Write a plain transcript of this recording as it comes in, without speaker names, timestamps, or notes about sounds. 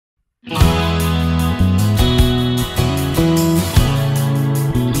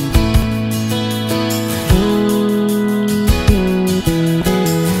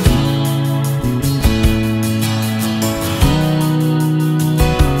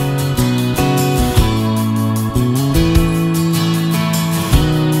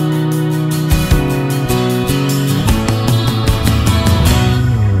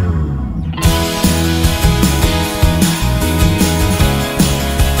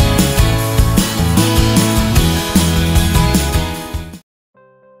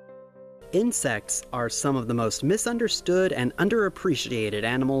Insects are some of the most misunderstood and underappreciated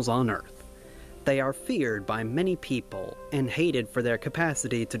animals on Earth. They are feared by many people and hated for their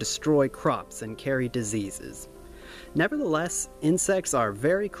capacity to destroy crops and carry diseases. Nevertheless, insects are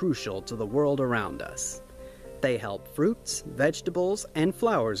very crucial to the world around us. They help fruits, vegetables, and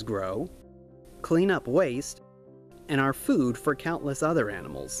flowers grow, clean up waste, and are food for countless other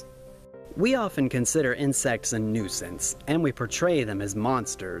animals. We often consider insects a nuisance, and we portray them as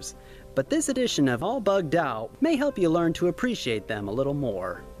monsters, but this edition of All Bugged Out may help you learn to appreciate them a little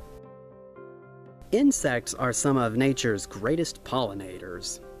more. Insects are some of nature's greatest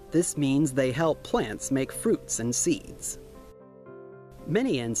pollinators. This means they help plants make fruits and seeds.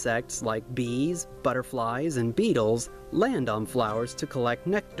 Many insects, like bees, butterflies, and beetles, land on flowers to collect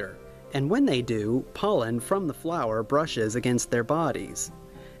nectar, and when they do, pollen from the flower brushes against their bodies.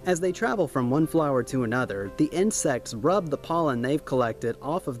 As they travel from one flower to another, the insects rub the pollen they've collected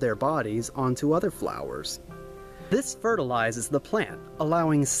off of their bodies onto other flowers. This fertilizes the plant,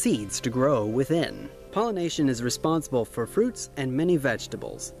 allowing seeds to grow within. Pollination is responsible for fruits and many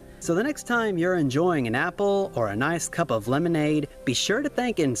vegetables. So the next time you're enjoying an apple or a nice cup of lemonade, be sure to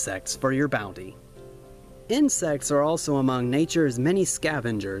thank insects for your bounty. Insects are also among nature's many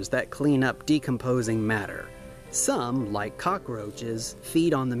scavengers that clean up decomposing matter. Some, like cockroaches,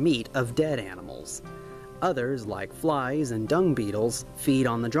 feed on the meat of dead animals. Others, like flies and dung beetles, feed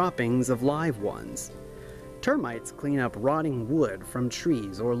on the droppings of live ones. Termites clean up rotting wood from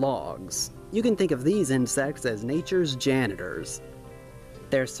trees or logs. You can think of these insects as nature's janitors.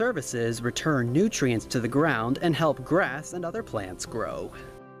 Their services return nutrients to the ground and help grass and other plants grow.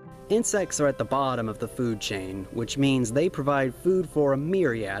 Insects are at the bottom of the food chain, which means they provide food for a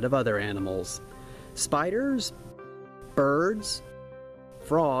myriad of other animals. Spiders, birds,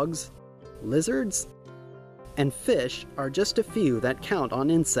 frogs, lizards, and fish are just a few that count on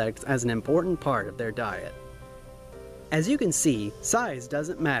insects as an important part of their diet. As you can see, size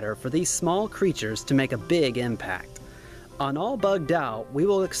doesn't matter for these small creatures to make a big impact. On All Bugged Out, we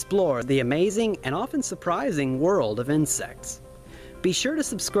will explore the amazing and often surprising world of insects. Be sure to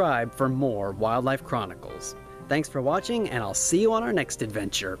subscribe for more Wildlife Chronicles. Thanks for watching, and I'll see you on our next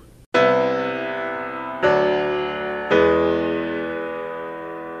adventure.